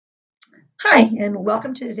Hi, and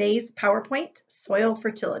welcome to today's PowerPoint, Soil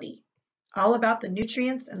Fertility, all about the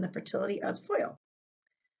nutrients and the fertility of soil.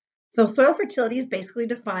 So soil fertility is basically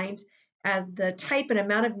defined as the type and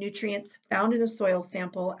amount of nutrients found in a soil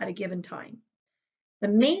sample at a given time. The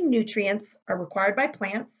main nutrients are required by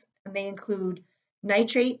plants, and they include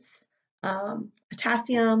nitrates,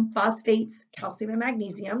 potassium, phosphates, calcium, and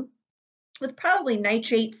magnesium, with probably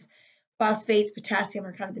nitrates, phosphates, potassium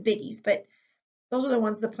are kind of the biggies, but those are the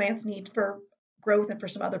ones the plants need for growth and for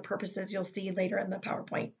some other purposes you'll see later in the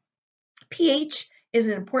PowerPoint. pH is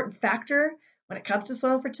an important factor when it comes to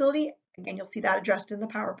soil fertility. Again, you'll see that addressed in the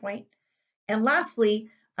PowerPoint. And lastly,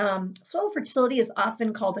 soil fertility is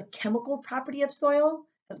often called a chemical property of soil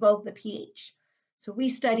as well as the pH. So we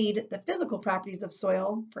studied the physical properties of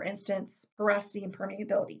soil, for instance, porosity and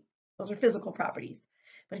permeability. Those are physical properties.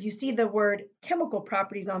 But if you see the word chemical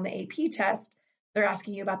properties on the AP test, they're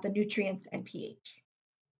asking you about the nutrients and pH.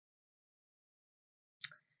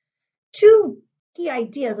 Two key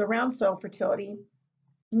ideas around soil fertility: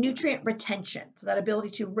 nutrient retention, so that ability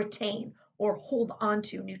to retain or hold on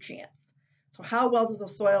to nutrients. So how well does the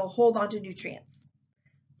soil hold on to nutrients?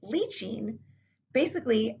 Leaching,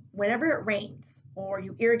 basically whenever it rains or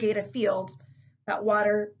you irrigate a field, that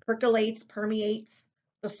water percolates, permeates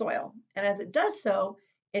the soil. And as it does so,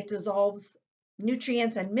 it dissolves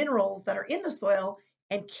nutrients and minerals that are in the soil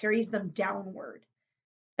and carries them downward.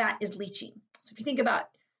 That is leaching. So if you think about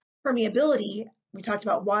permeability, we talked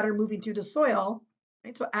about water moving through the soil,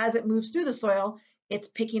 right? So as it moves through the soil, it's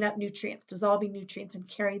picking up nutrients, dissolving nutrients, and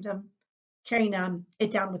carrying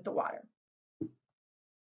it down with the water.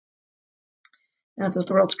 Now, this is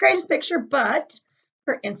the world's greatest picture, but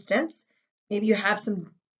for instance, maybe you have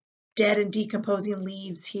some dead and decomposing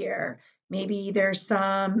leaves here. Maybe there's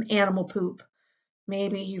some animal poop.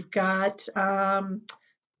 Maybe you've got a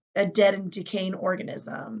dead and decaying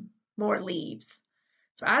organism, more leaves.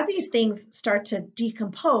 So as these things start to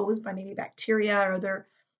decompose by maybe bacteria or other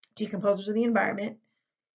decomposers in the environment,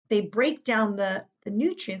 they break down the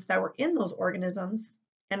nutrients that were in those organisms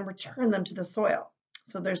and return them to the soil.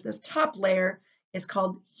 So there's this top layer, it's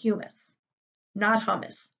called humus, not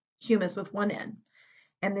hummus, humus with one N.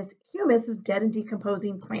 And this humus is dead and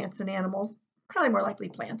decomposing plants and animals, probably more likely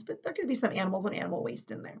plants, but there could be some animals and animal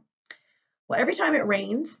waste in there. Well, every time it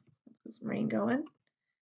rains, there's rain going,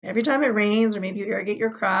 every time it rains, or maybe you irrigate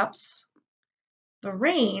your crops, the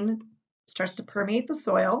rain starts to permeate the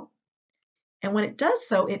soil. And when it does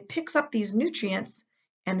so, it picks up these nutrients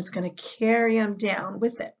and it's going to carry them down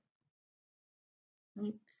with it.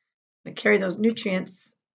 And carry those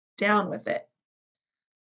nutrients down with it.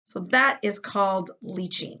 So that is called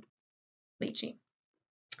leaching. Leaching.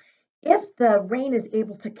 If the rain is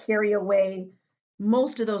able to carry away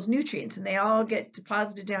most of those nutrients and they all get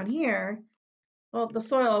deposited down here, well, the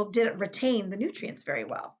soil didn't retain the nutrients very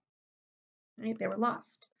well. Right? They were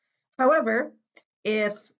lost. However,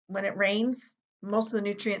 if when it rains, most of the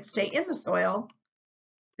nutrients stay in the soil,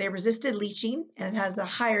 they resisted leaching and it has a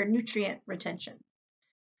higher nutrient retention.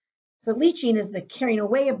 So leaching is the carrying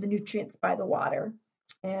away of the nutrients by the water,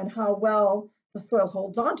 and how well the soil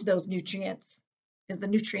holds on to those nutrients is the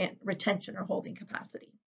nutrient retention or holding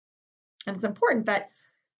capacity. And it's important that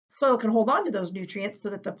soil can hold on to those nutrients so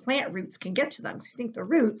that the plant roots can get to them. So you think the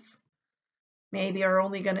roots maybe are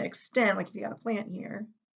only going to extend, like if you got a plant here,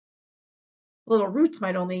 little roots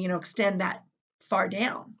might only, extend that far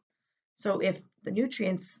down. So if the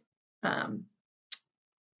nutrients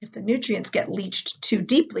get leached too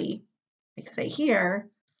deeply, like say here,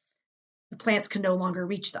 the plants can no longer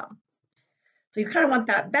reach them. So you kind of want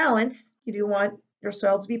that balance. You do want your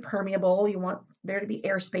soil to be permeable. You want there to be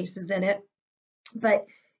air spaces in it. But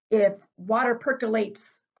if water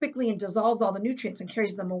percolates quickly and dissolves all the nutrients and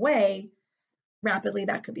carries them away rapidly,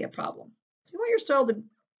 that could be a problem. So you want your soil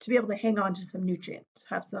to be able to hang on to some nutrients,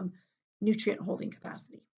 have some nutrient holding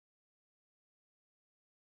capacity.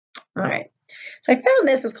 All right. So I found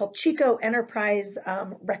this. It was called Chico Enterprise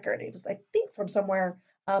Record. It was, I think, from somewhere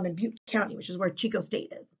in Butte County, which is where Chico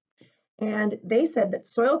State is. And they said that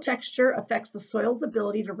soil texture affects the soil's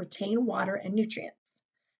ability to retain water and nutrients,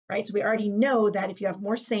 right? So we already know that if you have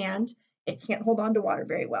more sand, it can't hold on to water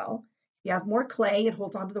very well. If you have more clay, it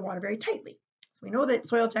holds on to the water very tightly. So we know that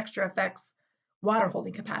soil texture affects water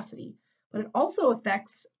holding capacity, but it also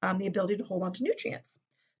affects the ability to hold on to nutrients.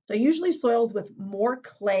 So usually soils with more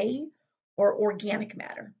clay or organic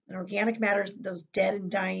matter. And organic matter is those dead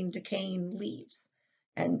and dying, decaying leaves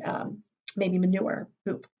and maybe manure,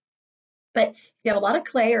 poop. But if you have a lot of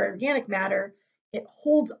clay or organic matter, it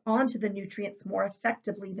holds onto the nutrients more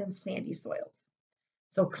effectively than sandy soils.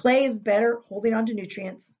 So clay is better holding onto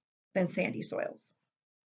nutrients than sandy soils.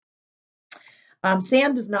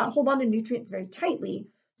 Sand does not hold on to nutrients very tightly,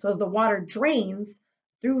 so as the water drains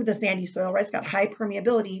through the sandy soil, right, it's got high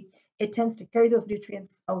permeability, it tends to carry those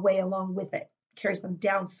nutrients away along with it. It carries them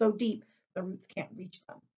down so deep the roots can't reach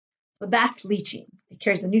them. So that's leaching. It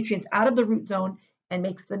carries the nutrients out of the root zone and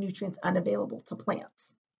makes the nutrients unavailable to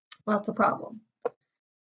plants. Well, that's a problem.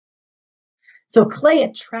 So clay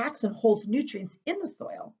attracts and holds nutrients in the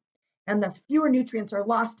soil, and thus fewer nutrients are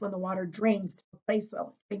lost when the water drains through the clay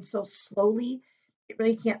soil. It drains so slowly, it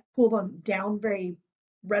really can't pull them down very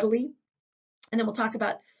readily. And then we'll talk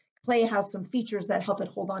about clay has some features that help it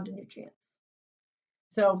hold on to nutrients.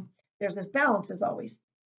 So there's this balance as always.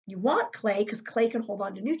 You want clay because clay can hold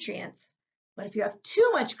on to nutrients, but if you have too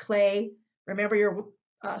much clay, remember your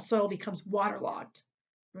soil becomes waterlogged.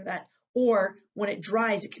 Remember that? Or when it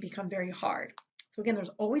dries, it can become very hard. So again, there's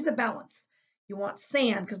always a balance. You want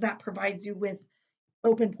sand because that provides you with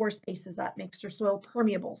open pore spaces that makes your soil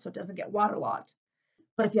permeable so it doesn't get waterlogged.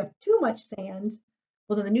 But if you have too much sand,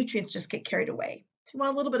 well, then the nutrients just get carried away. So you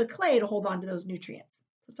want a little bit of clay to hold on to those nutrients.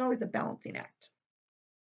 So it's always a balancing act.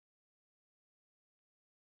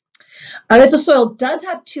 If the soil does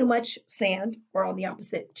have too much sand, or on the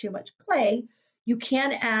opposite, too much clay, you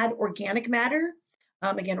can add organic matter.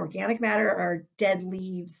 Again, organic matter are dead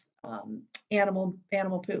leaves, animal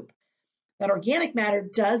poop. That organic matter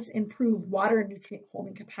does improve water and nutrient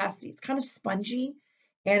holding capacity. It's kind of spongy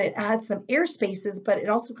and it adds some air spaces, but it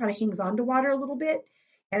also kind of hangs on to water a little bit,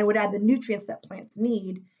 and it would add the nutrients that plants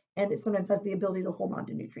need, and it sometimes has the ability to hold on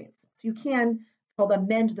to nutrients. So you can, it's called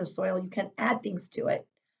amend the soil. You can add things to it.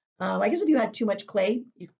 I guess if you had too much clay,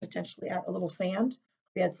 you could potentially add a little sand.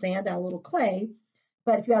 If you had sand, add a little clay.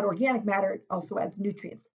 But if you add organic matter, it also adds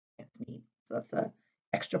nutrients plants need. So that's an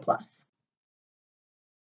extra plus.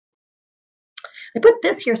 I put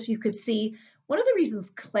this here so you could see one of the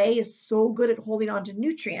reasons clay is so good at holding on to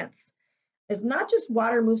nutrients is not just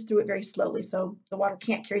water moves through it very slowly, so the water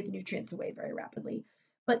can't carry the nutrients away very rapidly,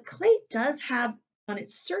 but clay does have on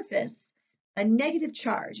its surface a negative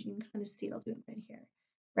charge. You can kind of see it, I'll do it right here.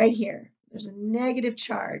 Right here, there's a negative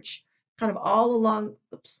charge kind of all along,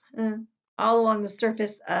 all along the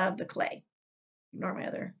surface of the clay. Ignore my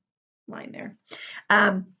other line there.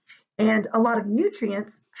 And a lot of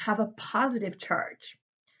nutrients have a positive charge.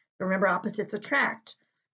 Remember, opposites attract.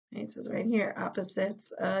 It says right here,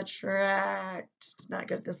 opposites attract. It's not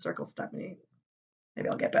good at this circle stuff. Maybe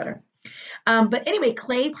I'll get better. But anyway,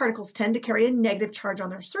 clay particles tend to carry a negative charge on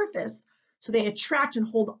their surface, so they attract and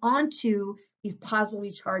hold on to these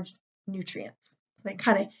positively charged nutrients. So they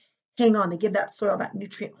kind of hang on. They give that soil that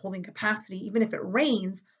nutrient holding capacity. Even if it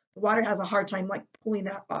rains, the water has a hard time like pulling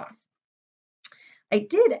that off. I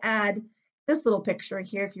did add this little picture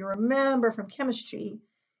here. If you remember from chemistry,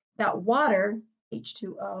 that water,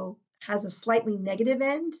 H2O, has a slightly negative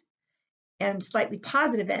end and slightly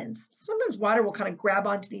positive ends. Sometimes water will kind of grab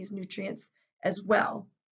onto these nutrients as well.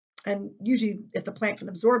 And usually if the plant can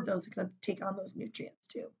absorb those, it can take on those nutrients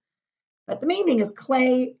too. But the main thing is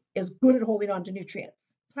clay is good at holding on to nutrients.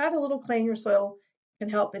 So having a little clay in your soil can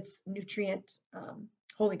help its nutrient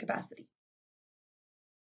holding capacity.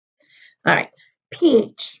 All right,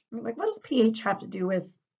 pH. Like, what does pH have to do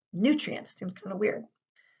with nutrients? Seems kind of weird.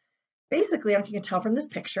 Basically, I don't know if you can tell from this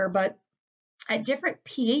picture, but at different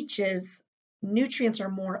pHs, nutrients are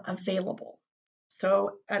more available.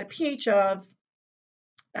 So at a pH of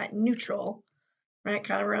that neutral, right,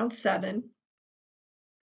 kind of around 7,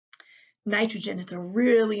 nitrogen is a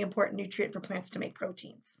really important nutrient for plants to make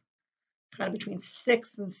proteins. Kind of between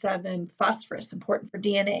 6 and 7, phosphorus, important for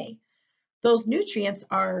DNA. Those nutrients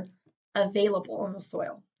are available in the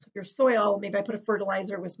soil. So if your soil, maybe I put a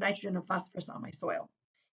fertilizer with nitrogen and phosphorus on my soil.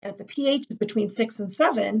 And if the pH is between 6 and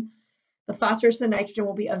 7, the phosphorus and nitrogen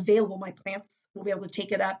will be available. My plants will be able to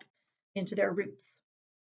take it up into their roots.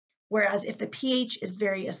 Whereas if the pH is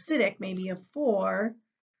very acidic, maybe a 4,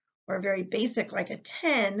 or very basic like a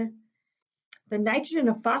 10, the nitrogen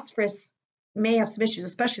and phosphorus may have some issues,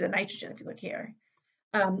 especially the nitrogen if you look here.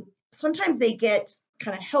 Sometimes they get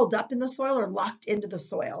kind of held up in the soil or locked into the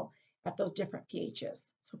soil at those different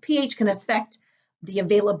pHs. So pH can affect the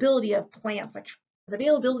availability of plants, like the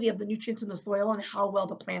availability of the nutrients in the soil and how well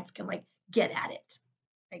the plants can like get at it,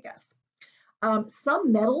 I guess.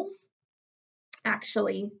 Some metals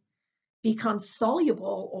actually become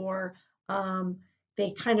soluble, or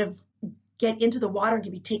they kind of get into the water and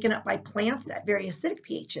can be taken up by plants at very acidic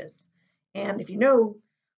pHs. And if you know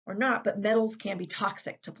or not, but metals can be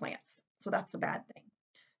toxic to plants. So that's a bad thing.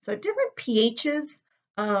 So at different pHs,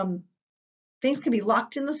 things can be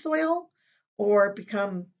locked in the soil or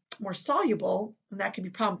become more soluble, and that can be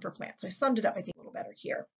a problem for plants. So I summed it up, I think, a little better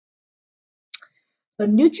here. So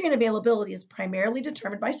nutrient availability is primarily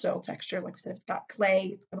determined by soil texture. Like we said, if it's got clay,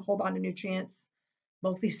 it's going to hold on to nutrients.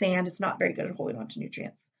 Mostly sand, it's not very good at holding on to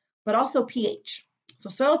nutrients. But also pH. So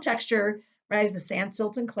soil texture, right, is the sand,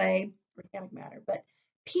 silt, and clay, organic matter. But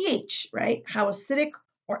pH, right, how acidic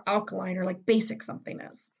or alkaline or like basic something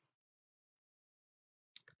is.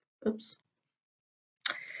 Oops.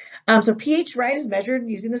 So pH, right, is measured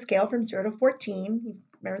using the scale from 0 to 14. You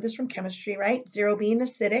remember this from chemistry, right? 0 being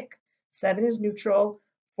acidic, 7 is neutral,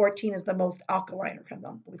 14 is the most alkaline, or kind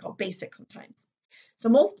of what we call basic sometimes. So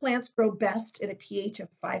most plants grow best at a pH of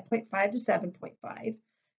 5.5 to 7.5. Kind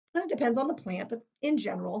of depends on the plant, but in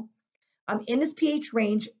general, in this pH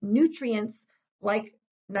range, nutrients like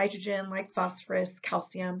nitrogen, like phosphorus,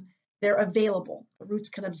 calcium, they're available. The roots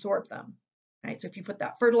can absorb them, right? So if you put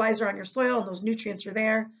that fertilizer on your soil and those nutrients are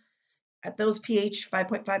there, at those pH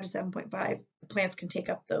 5.5 to 7.5, the plants can take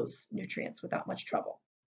up those nutrients without much trouble.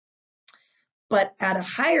 But at a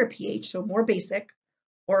higher pH, so more basic,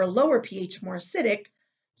 or a lower pH, more acidic,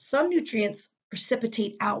 some nutrients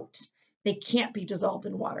precipitate out. They can't be dissolved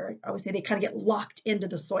in water. I would say they kind of get locked into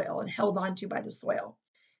the soil and held onto by the soil.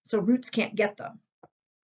 So roots can't get them.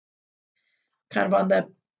 Kind of on the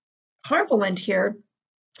harmful end here,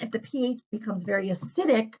 if the pH becomes very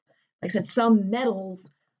acidic, like I said, some metals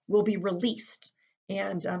will be released.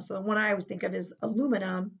 And so the one I always think of is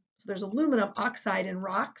aluminum. So there's aluminum oxide in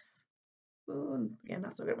rocks. Ooh, yeah,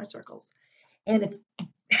 not so good at my circles. And it's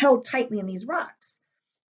held tightly in these rocks.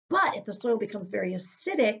 But if the soil becomes very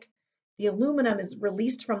acidic, the aluminum is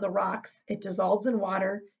released from the rocks, it dissolves in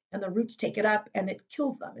water, and the roots take it up and it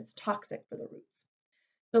kills them. It's toxic for the roots.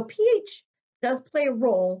 So pH does play a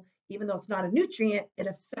role, even though it's not a nutrient, it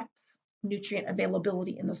affects nutrient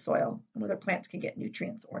availability in the soil and whether plants can get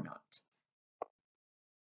nutrients or not.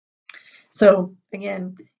 So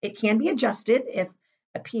again, it can be adjusted. If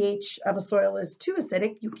a pH of a soil is too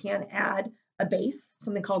acidic, you can add a base,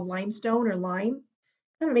 something called limestone or lime.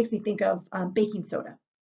 Kind of makes me think of baking soda.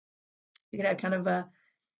 You could add kind of a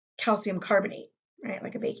calcium carbonate, right,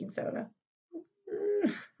 like a baking soda.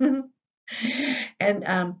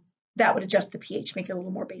 And that would adjust the pH, make it a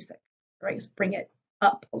little more basic, right? Just bring it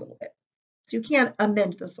up a little bit. So you can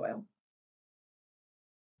amend the soil.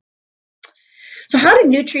 So how do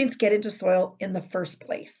nutrients get into soil in the first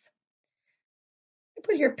place? I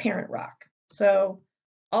put here parent rock. So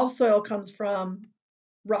all soil comes from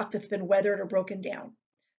rock that's been weathered or broken down.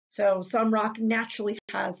 So some rock naturally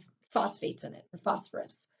has phosphates in it, or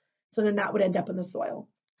phosphorus. So then that would end up in the soil.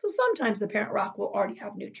 So sometimes the parent rock will already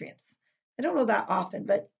have nutrients. I don't know that often,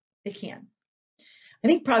 but it can. I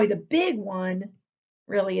think probably the big one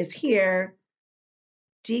really is here,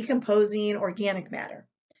 decomposing organic matter.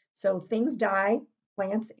 So things die,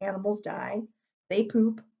 plants, animals die, they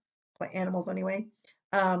poop, animals anyway.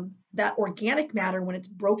 That organic matter, when it's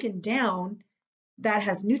broken down, that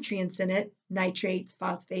has nutrients in it, nitrates,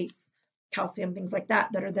 phosphates, calcium, things like that,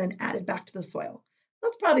 that are then added back to the soil.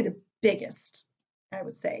 That's probably the biggest, I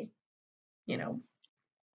would say,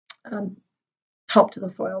 help to the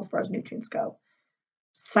soil as far as nutrients go.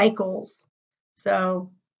 Cycles.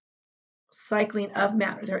 So cycling of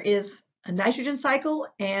matter. There is a nitrogen cycle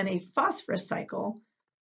and a phosphorus cycle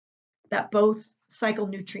that both cycle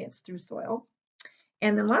nutrients through soil.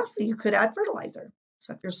 And then lastly, you could add fertilizer.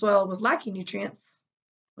 So if your soil was lacking nutrients,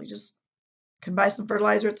 we just can buy some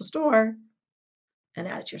fertilizer at the store and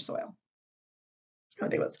add it to your soil.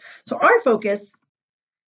 So our focus,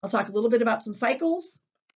 I'll talk a little bit about some cycles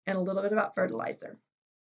and a little bit about fertilizer.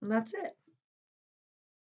 And that's it.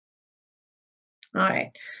 All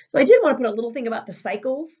right. So I did want to put a little thing about the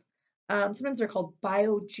cycles. Sometimes they're called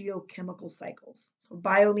biogeochemical cycles. So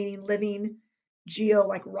bio meaning living, geo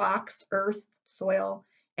like rocks, earth, soil,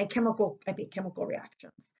 and chemical, I think chemical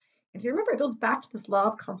reactions. If you remember, it goes back to this law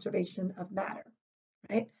of conservation of matter,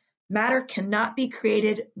 right? Matter cannot be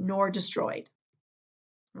created nor destroyed.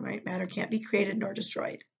 All right, matter can't be created nor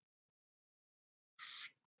destroyed.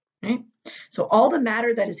 Right? So all the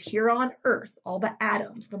matter that is here on Earth, all the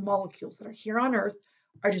atoms, the molecules that are here on Earth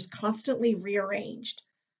are just constantly rearranged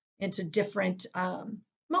into different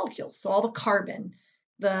molecules. So all the carbon,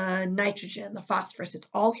 the nitrogen, the phosphorus, it's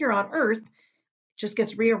all here on Earth, just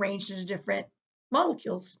gets rearranged into different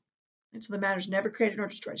molecules. And so the matter is never created nor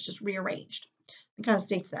destroyed, it's just rearranged. It kind of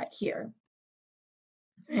states that here.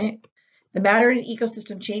 Right? The matter in an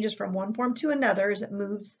ecosystem changes from one form to another as it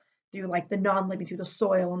moves through like the non-living, through the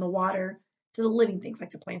soil and the water, to the living things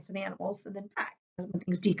like the plants and animals, and then back when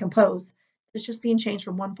things decompose. It's just being changed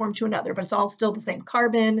from one form to another, but it's all still the same.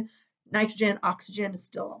 Carbon, nitrogen, oxygen is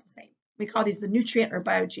still all the same. We call these the nutrient or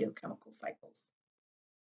biogeochemical cycles.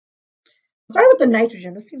 Starting with the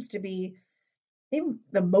nitrogen, this seems to be maybe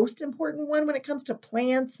the most important one when it comes to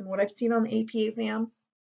plants and what I've seen on the AP exam.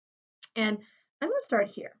 And I'm going to start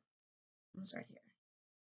here.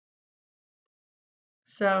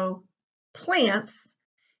 So plants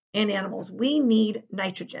and animals, we need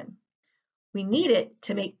nitrogen. We need it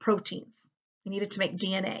to make proteins. We need it to make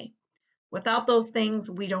DNA. Without those things,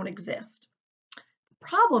 we don't exist. The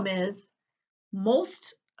problem is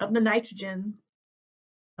most of the nitrogen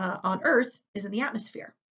on Earth is in the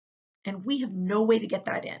atmosphere, and we have no way to get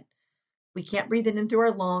that in. We can't breathe it in through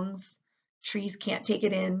our lungs. Trees can't take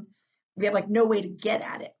it in. We have like no way to get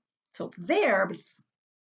at it. So it's there, but it's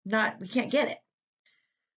not, we can't get it.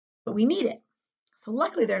 But we need it. So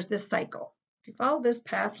luckily there's this cycle. If you follow this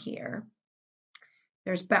path here,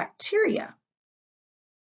 there's bacteria.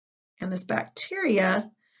 And this bacteria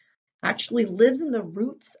actually lives in the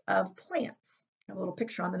roots of plants. I have a little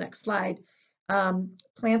picture on the next slide.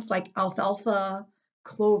 Plants like alfalfa,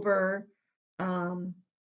 clover,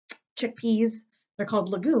 chickpeas, they're called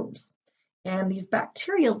legumes. And these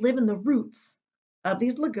bacteria live in the roots of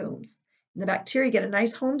these legumes. And the bacteria get a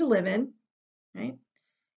nice home to live in, right?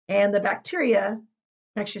 And the bacteria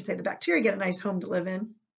get a nice home to live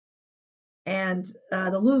in. And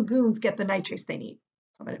the legumes get the nitrates they need.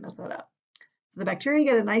 I didn't mess that up. So the bacteria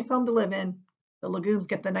get a nice home to live in. The legumes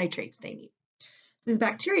get the nitrates they need. So these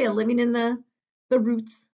bacteria living in the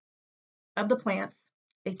roots of the plants,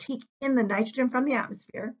 they take in the nitrogen from the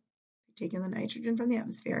atmosphere.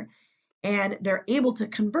 And they're able to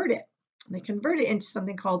convert it. And they convert it into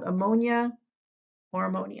something called ammonia or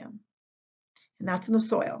ammonium. And that's in the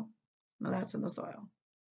soil. So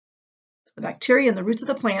the bacteria in the roots of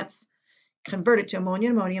the plants convert it to ammonia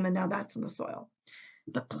and ammonium, and now that's in the soil.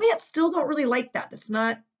 But plants still don't really like that. That's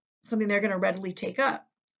not something they're going to readily take up.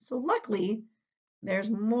 So luckily, there's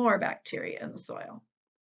more bacteria in the soil.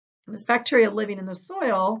 And this bacteria living in the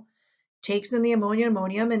soil takes in the ammonia and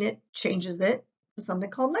ammonium and it changes it to something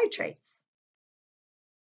called nitrates.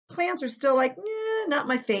 Plants are still like, not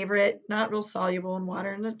my favorite, not real soluble in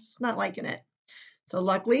water, and it's not liking it. So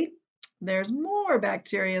luckily, there's more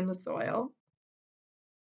bacteria in the soil.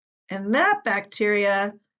 And that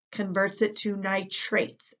bacteria converts it to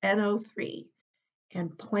nitrates, NO3.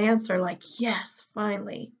 And plants are like, yes,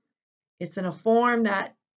 finally. It's in a form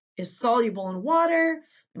that is soluble in water.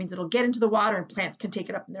 That means it'll get into the water and plants can take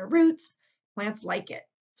it up in their roots. Plants like it.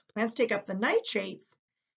 So plants take up the nitrates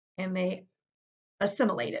and they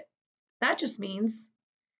assimilate it. That just means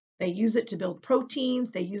they use it to build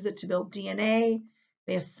proteins, they use it to build DNA,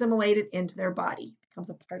 they assimilate it into their body. It becomes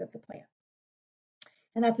a part of the plant.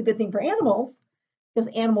 And that's a good thing for animals because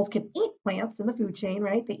animals can eat plants in the food chain,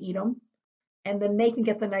 right? They eat them and then they can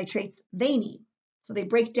get the nitrates they need. So they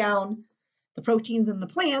break down the proteins in the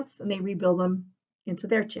plants and they rebuild them into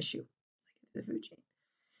their tissue, the food chain.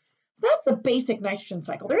 So that's the basic nitrogen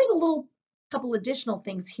cycle. There is a little couple additional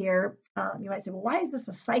things here. You might say, well, why is this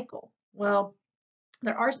a cycle? Well,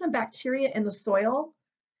 there are some bacteria in the soil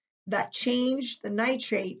that change the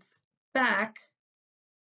nitrates back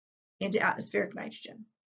into atmospheric nitrogen.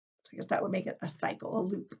 So I guess that would make it a cycle, a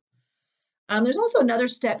loop. There's also another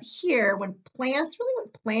step here when plants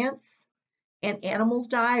and animals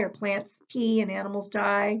die, or plants pee and animals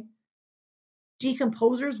die,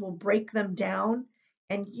 decomposers will break them down,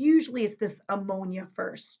 and usually it's this ammonia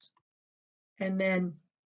first, and then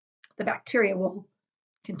the bacteria will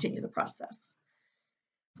continue the process.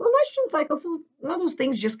 So the nitrogen cycle is one of those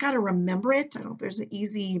things you just got to remember it. I don't know if there's an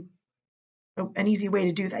easy way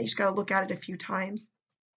to do that. You just got to look at it a few times.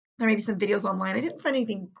 There may be some videos online. I didn't find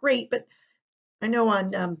anything great, but I know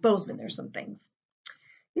on Bozeman there's some things.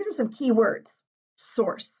 These are some key words.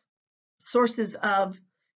 Source. Sources of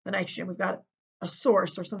the nitrogen. We've got a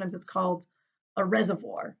source, or sometimes it's called a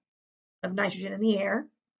reservoir of nitrogen in the air.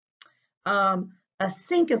 A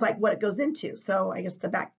sink is like what it goes into. So I guess the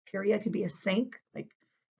bacteria could be a sink, like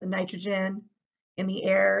the nitrogen in the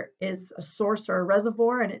air is a source or a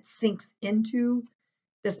reservoir, and it sinks into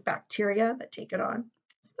this bacteria that take it on.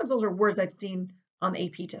 Sometimes those are words I've seen on the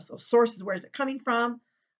AP test. So source is where is it coming from?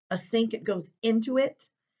 A sink, it goes into it,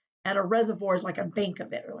 and a reservoir is like a bank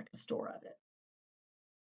of it or like a store of it.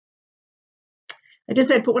 I just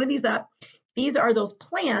said put one of these up. These are those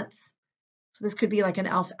plants. So this could be like an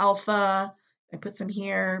alfalfa. I put some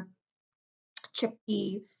here,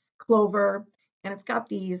 chickpea, clover, and it's got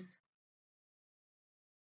these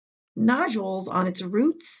nodules on its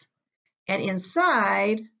roots, and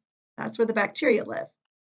inside, that's where the bacteria live.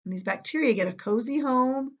 And these bacteria get a cozy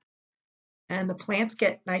home, and the plants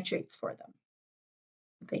get nitrates for them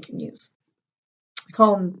that they can use. I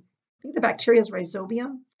call them, I think the bacteria is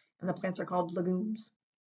rhizobium, and the plants are called legumes.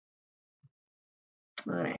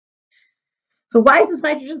 All right. So why is this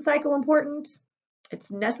nitrogen cycle important? It's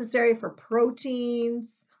necessary for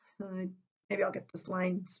proteins. Maybe I'll get this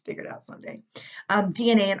line figured out someday.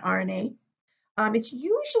 DNA and RNA. It's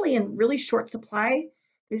usually in really short supply.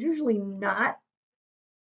 There's usually not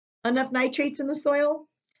enough nitrates in the soil.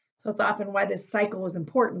 So that's often why this cycle is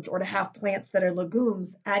important, or to have plants that are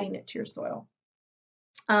legumes adding it to your soil.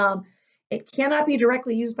 It cannot be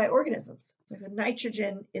directly used by organisms. So the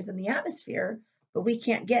nitrogen is in the atmosphere, but we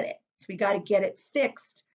can't get it. So we got to get it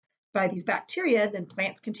fixed by these bacteria, then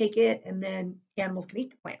plants can take it, and then animals can eat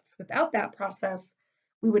the plants. Without that process,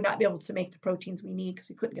 we would not be able to make the proteins we need because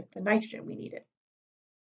we couldn't get the nitrogen we needed.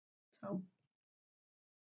 So,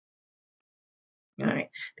 all right.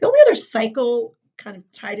 The only other cycle kind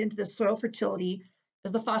of tied into the soil fertility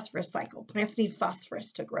is the phosphorus cycle. Plants need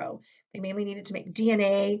phosphorus to grow. They mainly need it to make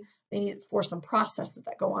DNA. They need it for some processes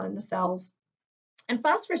that go on in the cells. And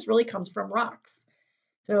phosphorus really comes from rocks.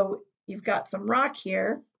 So you've got some rock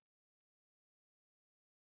here,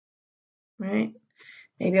 right?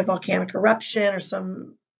 Maybe a volcanic eruption or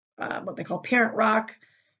some what they call parent rock,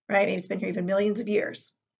 right? Maybe it's been here even millions of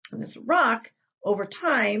years. And this rock, over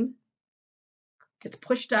time, gets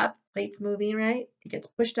pushed up, plates moving, right? It gets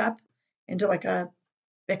pushed up into like a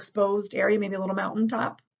exposed area, maybe a little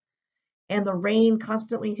mountaintop. And the rain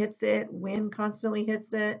constantly hits it, wind constantly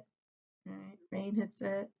hits it, right? Rain hits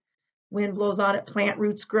it, wind blows on it, plant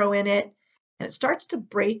roots grow in it, and it starts to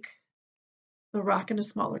break the rock into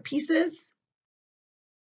smaller pieces,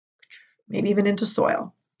 maybe even into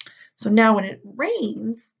soil. So now when it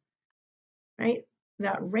rains, right,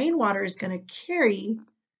 that rainwater is going to carry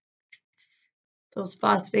those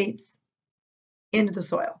phosphates into the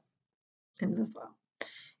soil,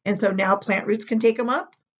 And so now plant roots can take them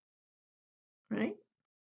up, right?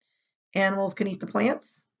 Animals can eat the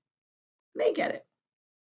plants. They get it.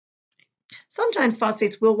 Sometimes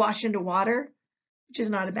phosphates will wash into water, which is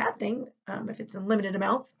not a bad thing if it's in limited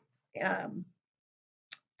amounts.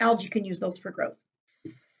 Algae can use those for growth.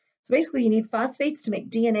 So basically you need phosphates to make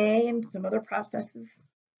DNA and some other processes.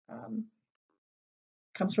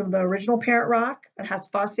 Comes from the original parent rock that has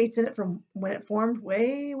phosphates in it from when it formed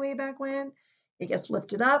way, way back when. It gets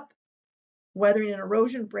lifted up. Weathering and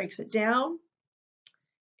erosion breaks it down.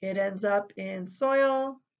 It ends up in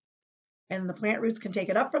soil, and the plant roots can take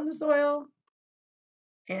it up from the soil.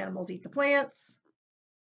 Animals eat the plants.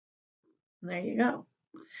 And there you go.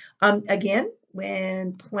 Again,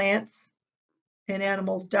 when plants and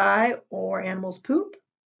animals die or animals poop,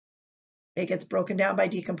 it gets broken down by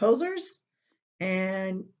decomposers,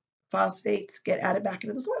 and phosphates get added back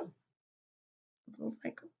into the soil.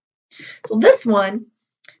 Cycle. So this one,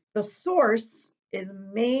 the source is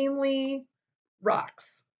mainly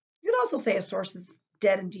rocks. You could also say a source is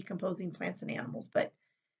dead and decomposing plants and animals, but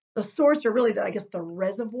the source, or really, I guess, the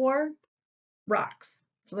reservoir, rocks.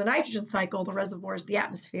 So the nitrogen cycle, the reservoir is the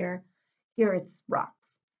atmosphere. Here it's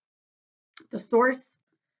rocks. The source,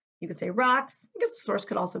 you could say rocks. I guess the source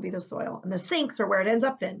could also be the soil. And the sinks are where it ends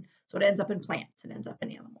up in. So it ends up in plants. It ends up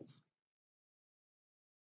in animals.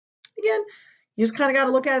 Again, you just kind of got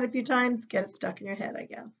to look at it a few times, get it stuck in your head, I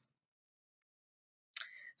guess.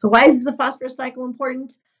 So why is the phosphorus cycle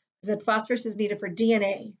important? Because phosphorus is needed for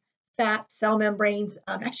DNA, fat, cell membranes,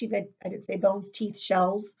 actually I did say bones, teeth,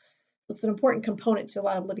 shells. So it's an important component to a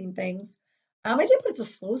lot of living things. I did put it's a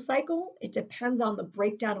slow cycle. It depends on the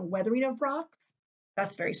breakdown and weathering of rocks.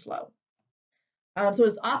 That's very slow. So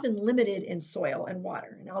it's often limited in soil and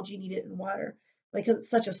water, and algae need it in water. Because it's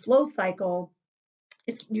such a slow cycle,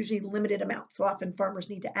 it's usually limited amounts. So often farmers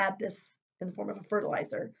need to add this in the form of a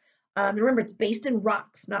fertilizer. And remember, it's based in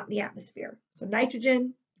rocks, not in the atmosphere. So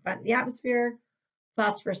nitrogen, found in the atmosphere,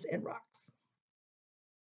 phosphorus in rocks.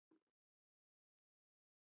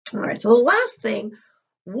 All right, so the last thing,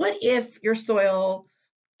 what if your soil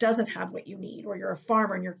doesn't have what you need, or you're a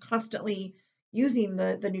farmer and you're constantly using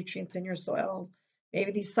the nutrients in your soil?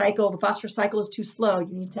 Maybe the phosphorus cycle is too slow.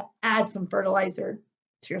 You need to add some fertilizer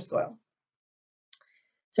to your soil.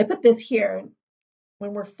 So I put this here.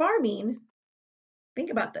 When we're farming, think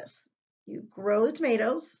about this. You grow the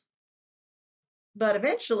tomatoes, but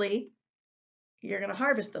eventually you're going to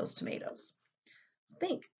harvest those tomatoes.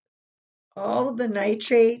 Think, all of the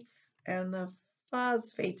nitrates and the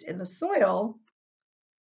phosphates in the soil,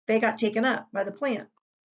 they got taken up by the plant.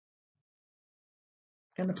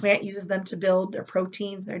 And the plant uses them to build their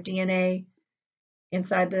proteins, their DNA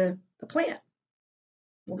inside the plant.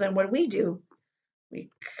 Well, then what do? We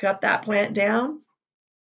cut that plant down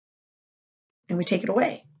and we take it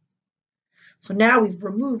away. So now we've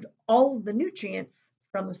removed all of the nutrients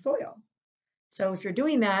from the soil. So if you're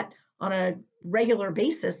doing that on a regular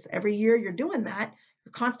basis, every year you're doing that,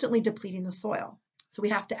 You're constantly depleting the soil. So we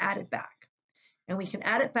have to add it back. And we can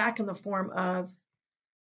add it back in the form of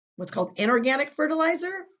what's called inorganic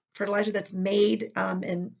fertilizer, fertilizer that's made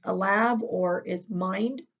in a lab or is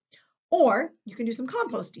mined. Or you can do some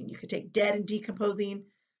composting. You could take dead and decomposing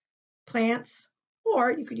plants,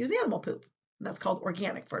 or you could use animal poop. And that's called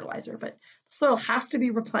organic fertilizer, but the soil has to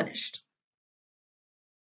be replenished.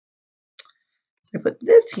 So I put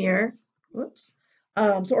this here. Whoops.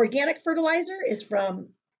 So organic fertilizer is from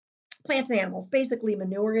plants and animals. Basically,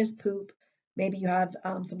 manure is poop. Maybe you have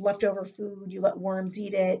some leftover food. You let worms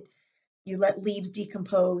eat it. You let leaves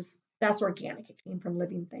decompose. That's organic. It came from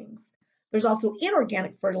living things. There's also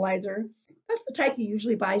inorganic fertilizer. That's the type you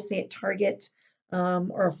usually buy, say at Target,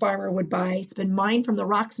 or a farmer would buy. It's been mined from the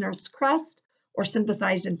rocks in Earth's crust or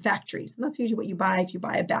synthesized in factories. And that's usually what you buy if you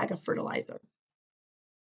buy a bag of fertilizer.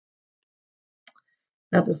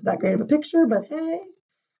 Not this is that great of a picture, but hey,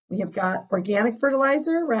 we have got organic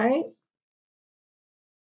fertilizer, right?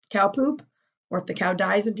 Cow poop, or if the cow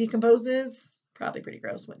dies and decomposes, probably pretty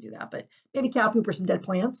gross, wouldn't do that, but maybe cow poop or some dead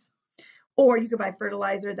plants. Or you could buy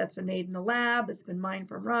fertilizer that's been made in the lab, that's been mined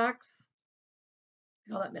from rocks.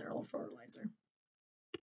 We call that mineral fertilizer.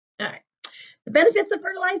 All right, the benefits of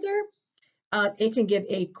fertilizer, it can give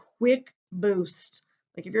a quick boost.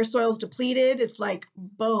 Like if your soil's depleted, it's like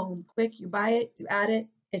boom, quick, you buy it, you add it,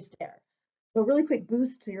 it's there. So a really quick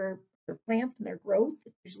boost to your plants and their growth.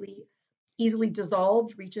 It's usually easily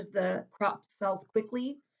dissolved, reaches the crop cells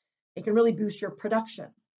quickly. It can really boost your production,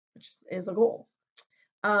 which is a goal.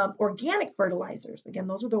 Organic fertilizers, again,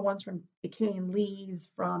 those are the ones from decaying leaves,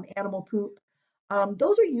 from animal poop.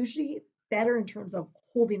 Those are usually better in terms of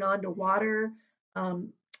holding on to water,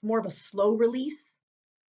 more of a slow release,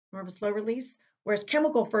 whereas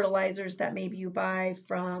chemical fertilizers that maybe you buy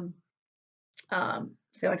from,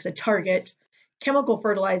 say like I said, Target, chemical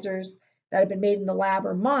fertilizers that have been made in the lab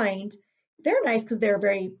or mined, they're nice because they're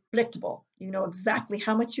very predictable. You know exactly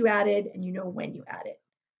how much you added and you know when you add it.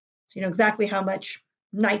 So you know exactly how much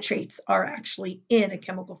nitrates are actually in a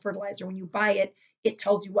chemical fertilizer. When you buy it, it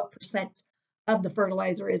tells you what percent of the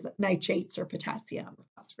fertilizer is nitrates or potassium or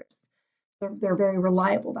phosphorus. They're very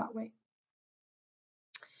reliable that way.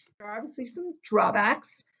 There are obviously some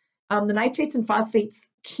drawbacks. The nitrates and phosphates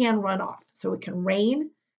can run off. So it can rain,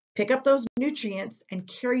 pick up those nutrients, and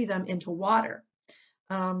carry them into water.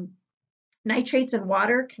 Nitrates in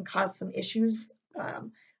water can cause some issues. I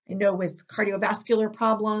know with cardiovascular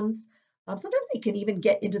problems. Sometimes they can even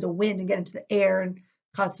get into the wind and get into the air and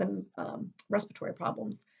cause some respiratory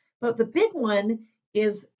problems. But the big one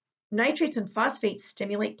is nitrates and phosphates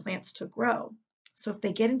stimulate plants to grow. So if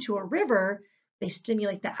they get into a river, they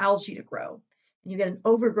stimulate the algae to grow. And you get an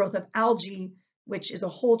overgrowth of algae, which is a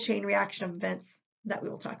whole chain reaction of events that we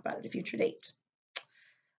will talk about at a future date.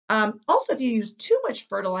 Also, if you use too much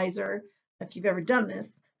fertilizer, if you've ever done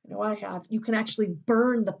this, I know I have, you can actually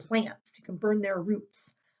burn the plants. You can burn their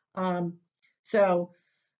roots. So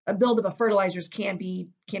a buildup of fertilizers can be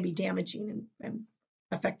damaging and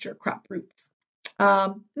affect your crop roots.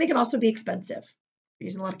 They can also be expensive. If you're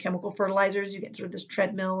using a lot of chemical fertilizers, you get sort of this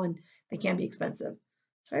treadmill and they can be expensive.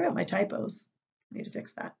 Sorry about my typos. I need to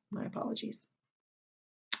fix that. My apologies.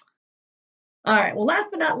 All right, well,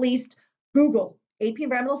 last but not least, Google AP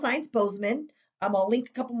Environmental Science Bozeman. I'll link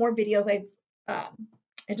a couple more videos I've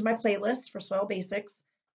into my playlist for soil basics.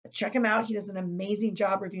 Check him out. He does an amazing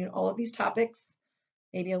job reviewing all of these topics,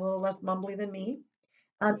 maybe a little less mumbly than me.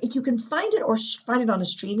 If you can find it or find it on a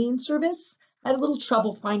streaming service, I had a little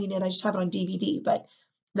trouble finding it. I just have it on DVD, but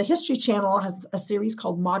the History Channel has a series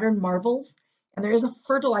called Modern Marvels, and there is a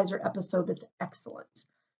fertilizer episode that's excellent.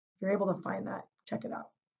 If you're able to find that, check it out.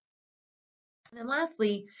 And then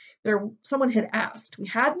lastly, someone had asked, we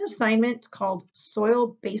had an assignment called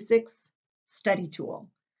Soil Basics Study Tool.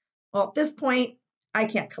 Well, at this point, I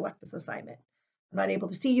can't collect this assignment. I'm not able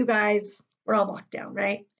to see you guys. We're on lockdown,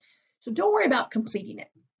 right? So don't worry about completing it.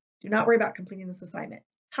 Do not worry about completing this assignment.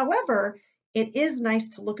 However, it is nice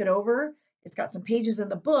to look it over. It's got some pages in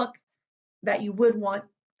the book that you would want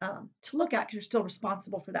to look at because you're still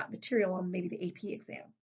responsible for that material on maybe the AP exam.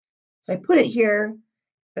 So I put it here.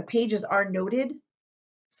 The pages are noted.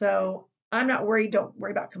 So I'm not worried. Don't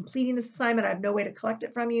worry about completing this assignment. I have no way to collect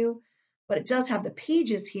it from you, but it does have the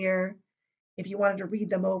pages here if you wanted to read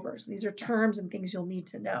them over. So these are terms and things you'll need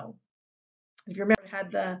to know. If you remember, it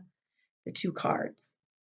had the two cards.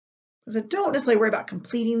 So don't necessarily worry about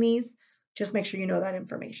completing these. Just make sure you know that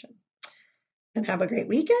information. And have a great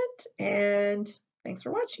weekend, and thanks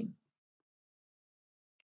for watching.